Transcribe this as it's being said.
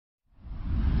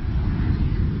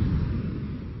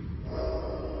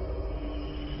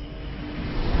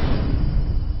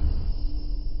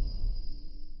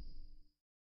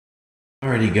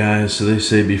Alrighty guys, so they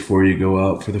say before you go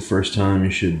out for the first time you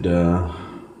should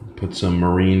put some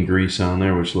marine grease on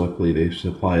there, which luckily they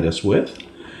supplied us with.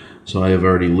 So I have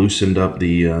already loosened up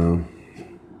the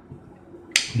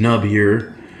nub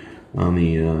here on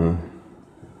the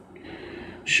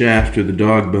shaft or the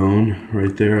dog bone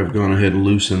right there. I've gone ahead and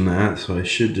loosened that, so I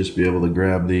should just be able to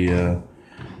grab the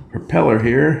propeller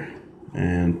here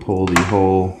and pull the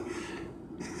whole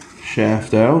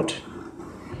shaft out.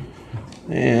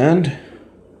 And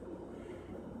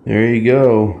there you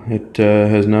go. It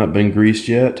has not been greased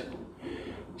yet.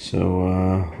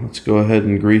 So let's go ahead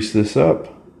and grease this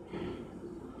up.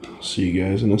 See you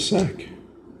guys in a sec.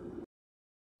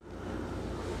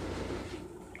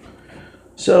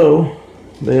 So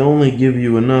they only give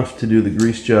you enough to do the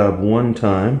grease job one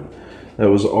time.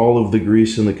 That was all of the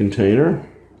grease in the container.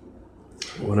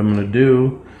 What I'm going to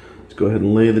do is go ahead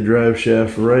and lay the drive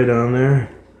shaft right on there.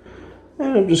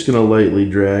 And I'm just going to lightly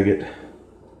drag it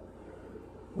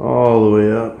all the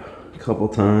way up a couple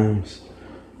times.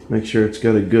 Make sure it's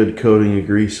got a good coating of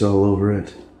grease all over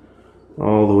it.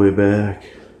 All the way back.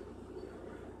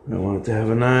 I want it to have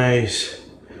a nice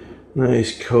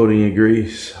coating of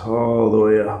grease all the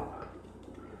way up.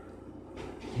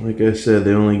 Like I said,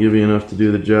 they only give you enough to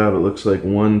do the job, it looks like,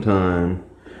 one time.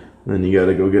 Then you got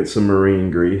to go get some marine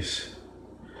grease.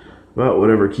 About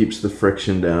whatever keeps the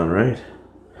friction down, right?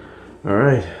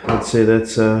 Alright, let's say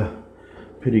that's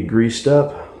pretty greased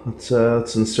up.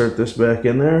 Let's insert this back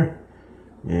in there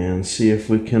and see if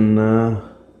we can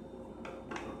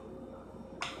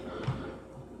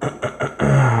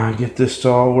get this to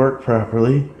all work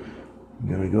properly. I'm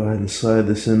going to go ahead and slide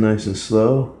this in nice and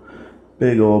slow.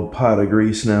 Big old pot of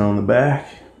grease now on the back.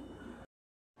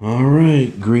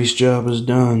 Alright, grease job is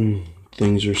done.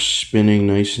 Things are spinning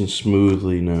nice and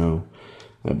smoothly now.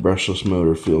 That brushless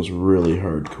motor feels really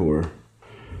hardcore.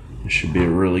 It should be a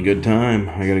really good time.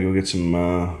 I gotta go get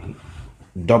some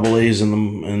double A's in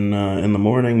the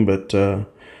morning, but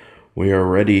we are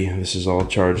ready. This is all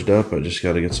charged up. I just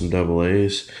gotta get some double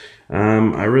A's.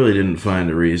 I really didn't find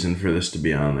a reason for this to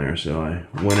be on there, so I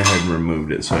went ahead and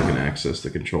removed it so I can access the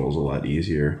controls a lot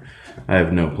easier. I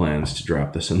have no plans to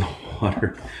drop this in the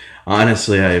water.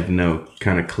 Honestly, I have no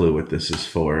kind of clue what this is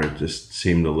for. It just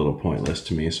seemed a little pointless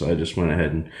to me, so I just went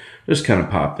ahead and just kind of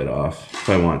popped it off. If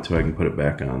I want to, I can put it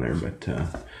back on there, but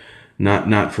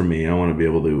not for me. I want to be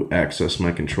able to access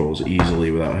my controls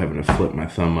easily without having to flip my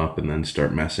thumb up and then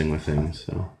start messing with things.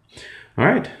 So, all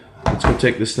right, let's go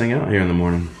take this thing out here in the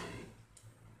morning.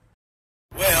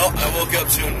 Well, I woke up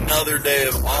to another day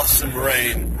of awesome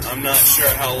rain. I'm not sure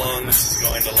how long this is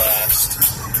going to last.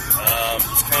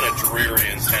 It's kind of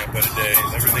dreary in Tampa today.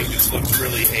 Everything just looks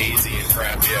really hazy and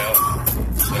crappy out.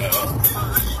 So,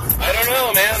 I don't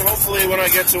know, man. Hopefully when I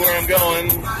get to where I'm going,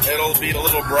 it'll be a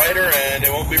little brighter and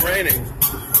it won't be raining.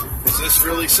 Because this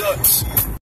really sucks.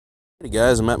 Hey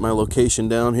guys, I'm at my location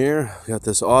down here. Got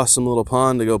this awesome little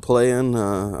pond to go play in.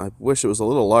 I wish it was a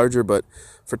little larger, but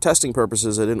for testing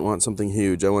purposes, I didn't want something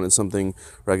huge. I wanted something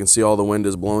where I can see all the wind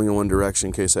is blowing in one direction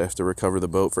in case I have to recover the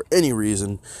boat for any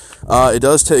reason. It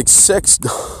does take six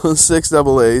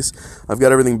double A's. I've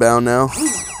got everything bound now.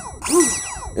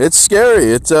 It's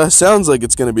scary. It sounds like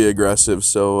it's going to be aggressive.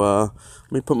 So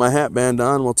let me put my hat band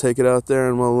on. We'll take it out there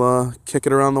and we'll kick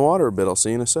it around the water a bit. I'll see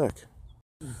you in a sec.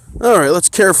 Alright, let's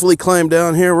carefully climb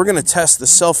down here. We're going to test the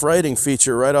self-righting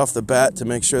feature right off the bat to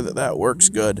make sure that that works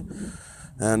good.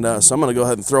 And so I'm going to go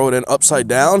ahead and throw it in upside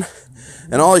down.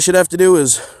 And all I should have to do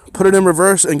is put it in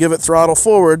reverse and give it throttle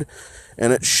forward.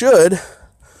 And it should.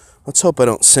 Let's hope I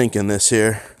don't sink in this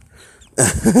here.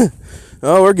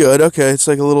 Oh, we're good. Okay, it's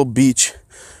like a little beach.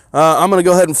 I'm going to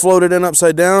go ahead and float it in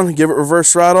upside down, give it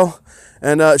reverse throttle.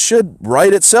 And it should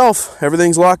right itself.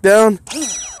 Everything's locked down.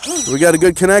 We got a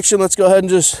good connection. Let's go ahead and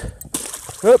just,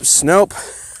 oops, nope,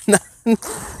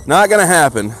 not gonna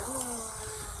happen.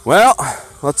 Well,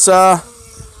 let's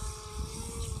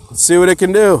see what it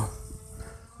can do.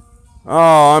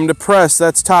 Oh, I'm depressed.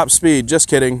 That's top speed. Just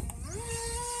kidding.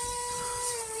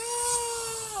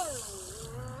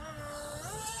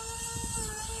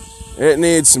 It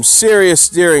needs some serious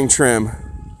steering trim,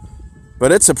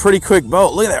 but it's a pretty quick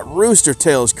boat. Look at that rooster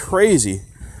tail, is crazy.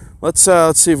 Let's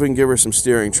see if we can give her some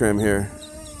steering trim here.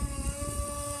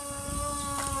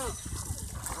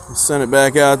 Let's send it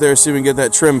back out there, see if we can get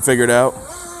that trim figured out.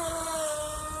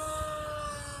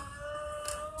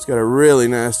 It's got a really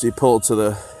nasty pull to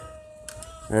the...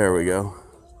 There we go.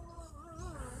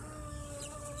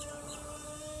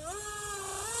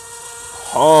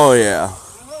 Oh yeah.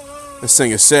 This thing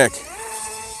is sick.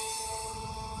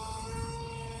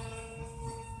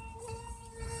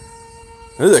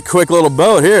 This is a quick little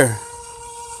boat here.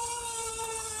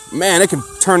 Man, it can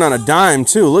turn on a dime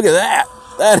too. Look at that.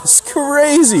 That is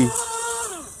crazy.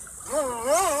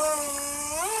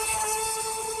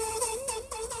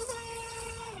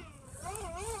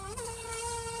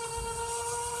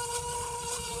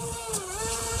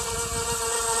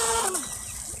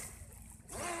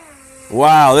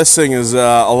 Wow, this thing is a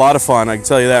lot of fun, I can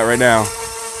tell you that right now.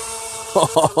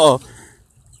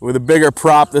 With a bigger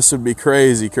prop, this would be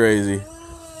crazy, crazy.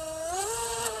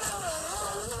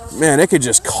 Man, it could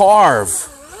just carve.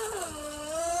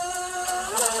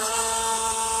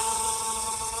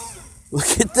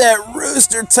 Look at that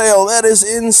rooster tail, that is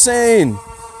insane.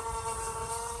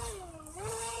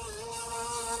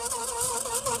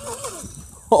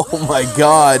 Oh my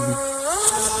God.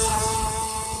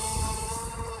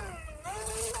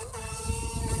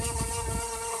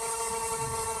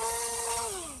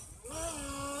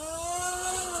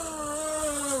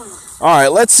 All right,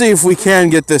 let's see if we can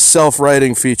get this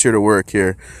self-righting feature to work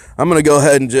here. I'm going to go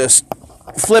ahead and just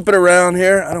flip it around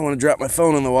here. I don't want to drop my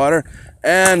phone in the water.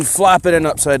 And flop it in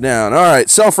upside down. All right,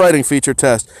 self-righting feature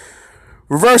test.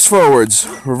 Reverse forwards.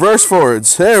 Reverse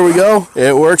forwards. There we go.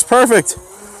 It works perfect.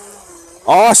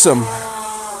 Awesome.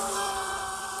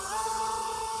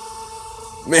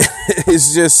 Man,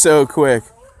 it's just so quick.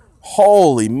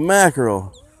 Holy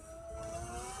mackerel.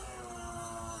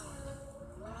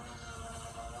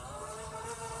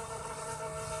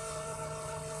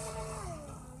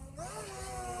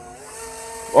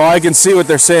 Well, I can see what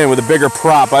they're saying with a bigger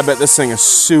prop. I bet this thing is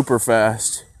super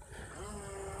fast.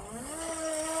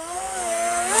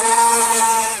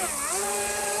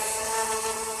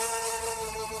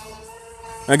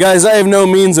 Now, guys, I have no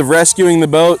means of rescuing the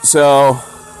boat, so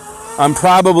I'm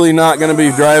probably not going to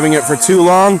be driving it for too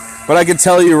long. But I can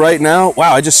tell you right now,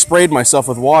 wow, I just sprayed myself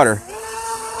with water.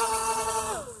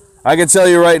 I can tell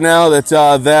you right now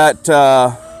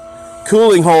that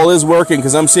cooling hole is working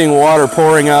because I'm seeing water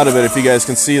pouring out of it, if you guys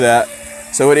can see that.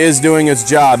 So it is doing its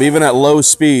job, even at low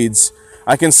speeds.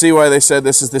 I can see why they said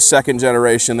this is the second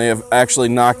generation. They have actually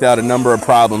knocked out a number of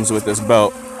problems with this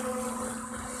boat.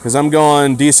 Because I'm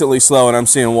going decently slow and I'm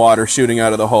seeing water shooting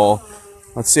out of the hole.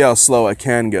 Let's see how slow I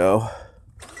can go.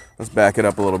 Let's back it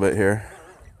up a little bit here.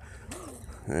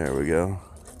 There we go.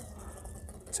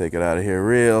 Take it out of here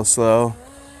real slow.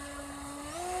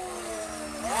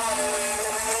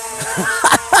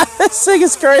 This thing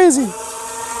is crazy.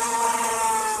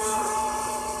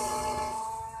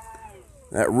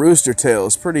 That rooster tail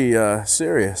is pretty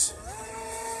serious.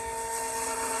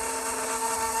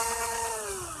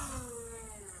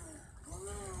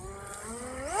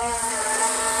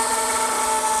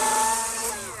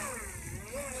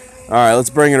 All right, let's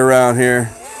bring it around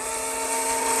here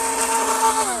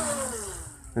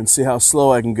and see how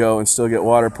slow I can go and still get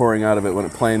water pouring out of it when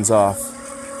it planes off.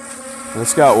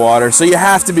 It's got water, so you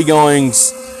have to be going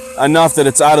enough that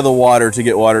it's out of the water to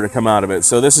get water to come out of it.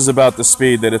 So this is about the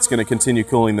speed that it's going to continue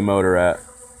cooling the motor at.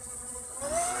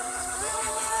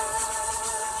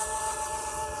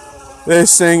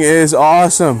 This thing is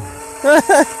awesome.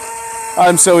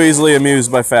 I'm so easily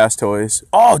amused by fast toys.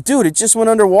 Oh, dude, it just went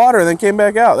underwater and then came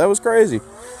back out. That was crazy.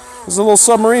 It was a little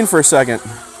submarine for a second.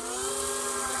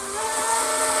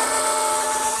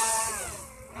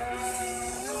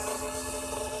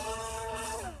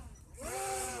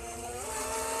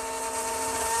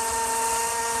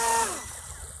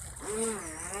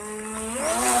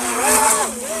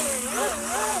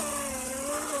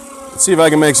 Let's see if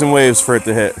I can make some waves for it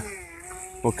to hit.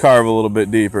 We'll carve a little bit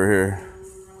deeper here.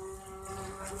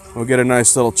 We'll get a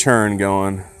nice little churn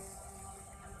going.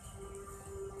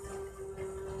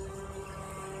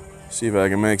 See if I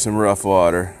can make some rough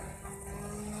water.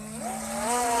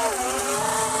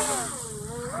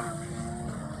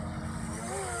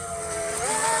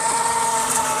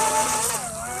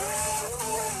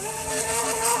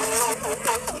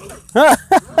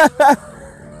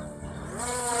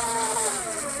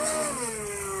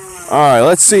 All right,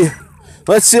 let's see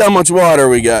how much water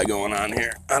we got going on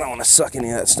here. I don't want to suck any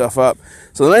of that stuff up.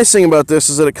 So the nice thing about this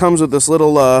is that it comes with this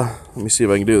little, let me see if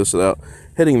I can do this without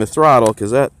hitting the throttle,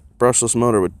 because that brushless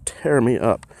motor would tear me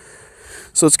up.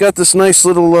 So it's got this nice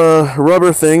little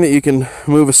rubber thing that you can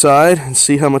move aside and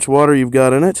see how much water you've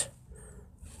got in it.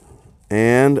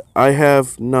 And I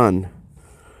have none.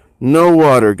 No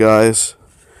water, guys.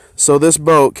 So this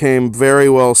boat came very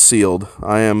well sealed.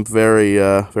 I am very,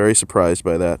 very surprised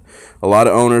by that. A lot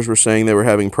of owners were saying they were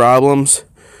having problems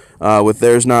with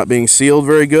theirs not being sealed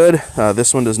very good.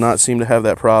 This one does not seem to have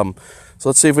that problem. So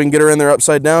let's see if we can get her in there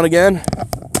upside down again.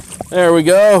 There we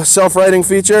go. Self-righting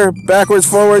feature. Backwards,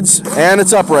 forwards, and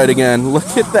it's upright again.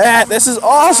 Look at that. This is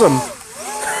awesome.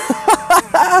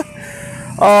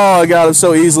 Oh God, I'm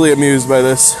so easily amused by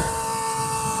this.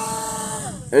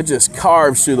 It just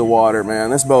carves through the water,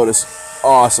 man. This boat is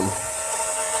awesome.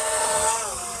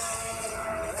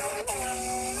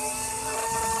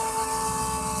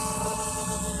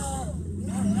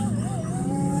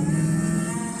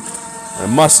 A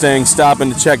Mustang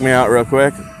stopping to check me out real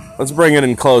quick. Let's bring it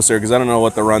in closer because I don't know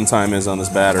what the runtime is on this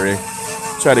battery.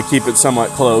 Try to keep it somewhat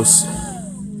close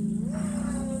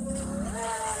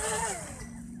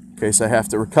in case I have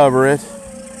to recover it.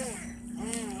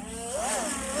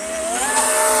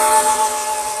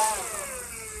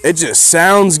 It just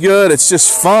sounds good. It's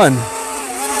just fun.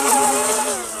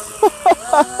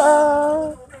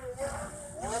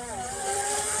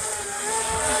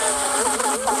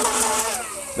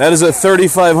 That is a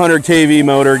 3500 kV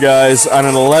motor, guys, on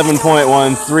an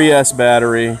 11.1 3S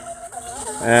battery.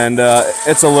 And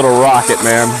it's a little rocket,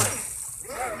 man.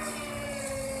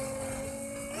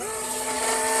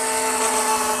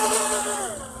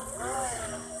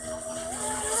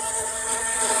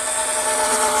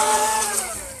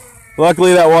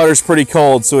 Luckily, that water's pretty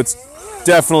cold, so it's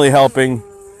definitely helping.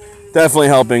 Definitely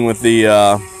helping with the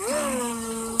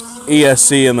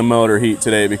ESC and the motor heat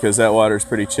today because that water's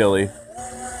pretty chilly.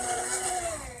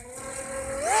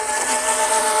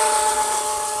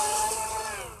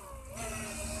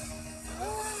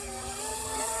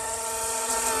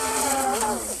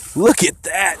 Look at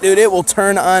that, dude. It will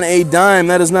turn on a dime.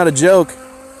 That is not a joke.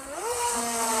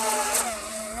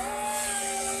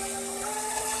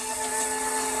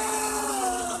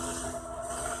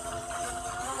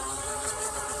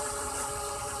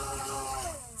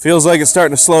 Feels like it's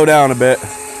starting to slow down a bit.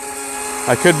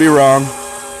 I could be wrong.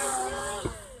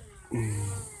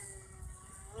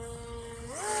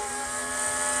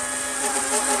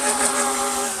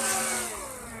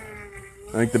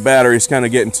 I think the battery's kind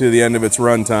of getting to the end of its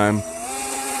run time.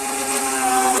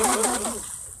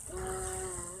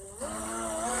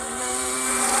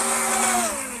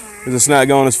 Because it's not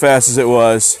going as fast as it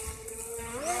was.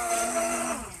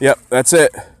 Yep, that's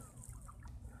it.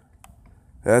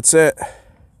 That's it.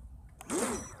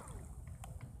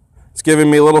 It's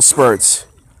giving me little spurts.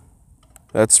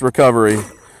 That's recovery.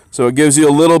 So it gives you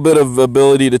a little bit of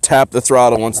ability to tap the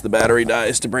throttle once the battery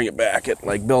dies to bring it back. It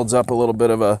like builds up a little bit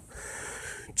of a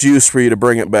juice for you to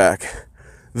bring it back.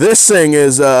 This thing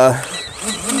is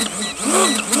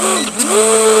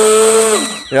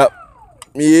yep,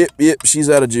 she's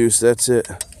out of juice. That's it.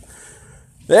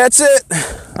 That's it.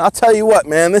 I'll tell you what,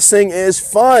 man, this thing is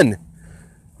fun.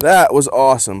 That was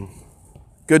awesome.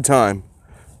 Good time.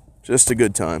 Just a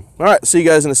good time. All right, see you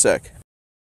guys in a sec.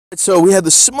 So we had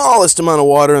the smallest amount of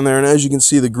water in there, and as you can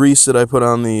see, the grease that I put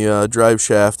on the drive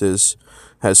shaft has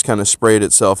kind of sprayed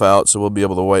itself out, so we'll be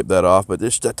able to wipe that off. But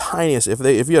just the tiniest, if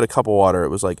you had a cup of water, it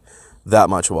was like that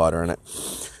much water in it.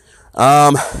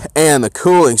 And the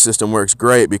cooling system works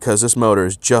great because this motor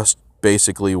is just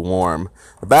basically warm.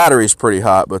 The battery's pretty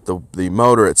hot, but the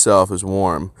motor itself is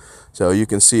warm. So you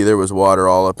can see there was water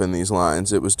all up in these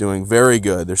lines. It was doing very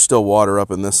good. There's still water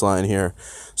up in this line here.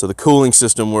 So the cooling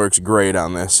system works great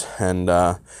on this. And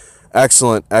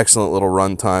excellent little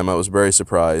run time. I was very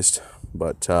surprised.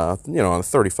 But, you know, on a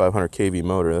 3500 kV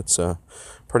motor, that's a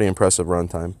pretty impressive run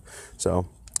time. So,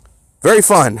 very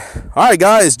fun. All right,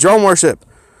 guys, drone worship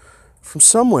from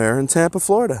somewhere in Tampa,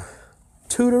 Florida.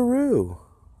 Tootaroo.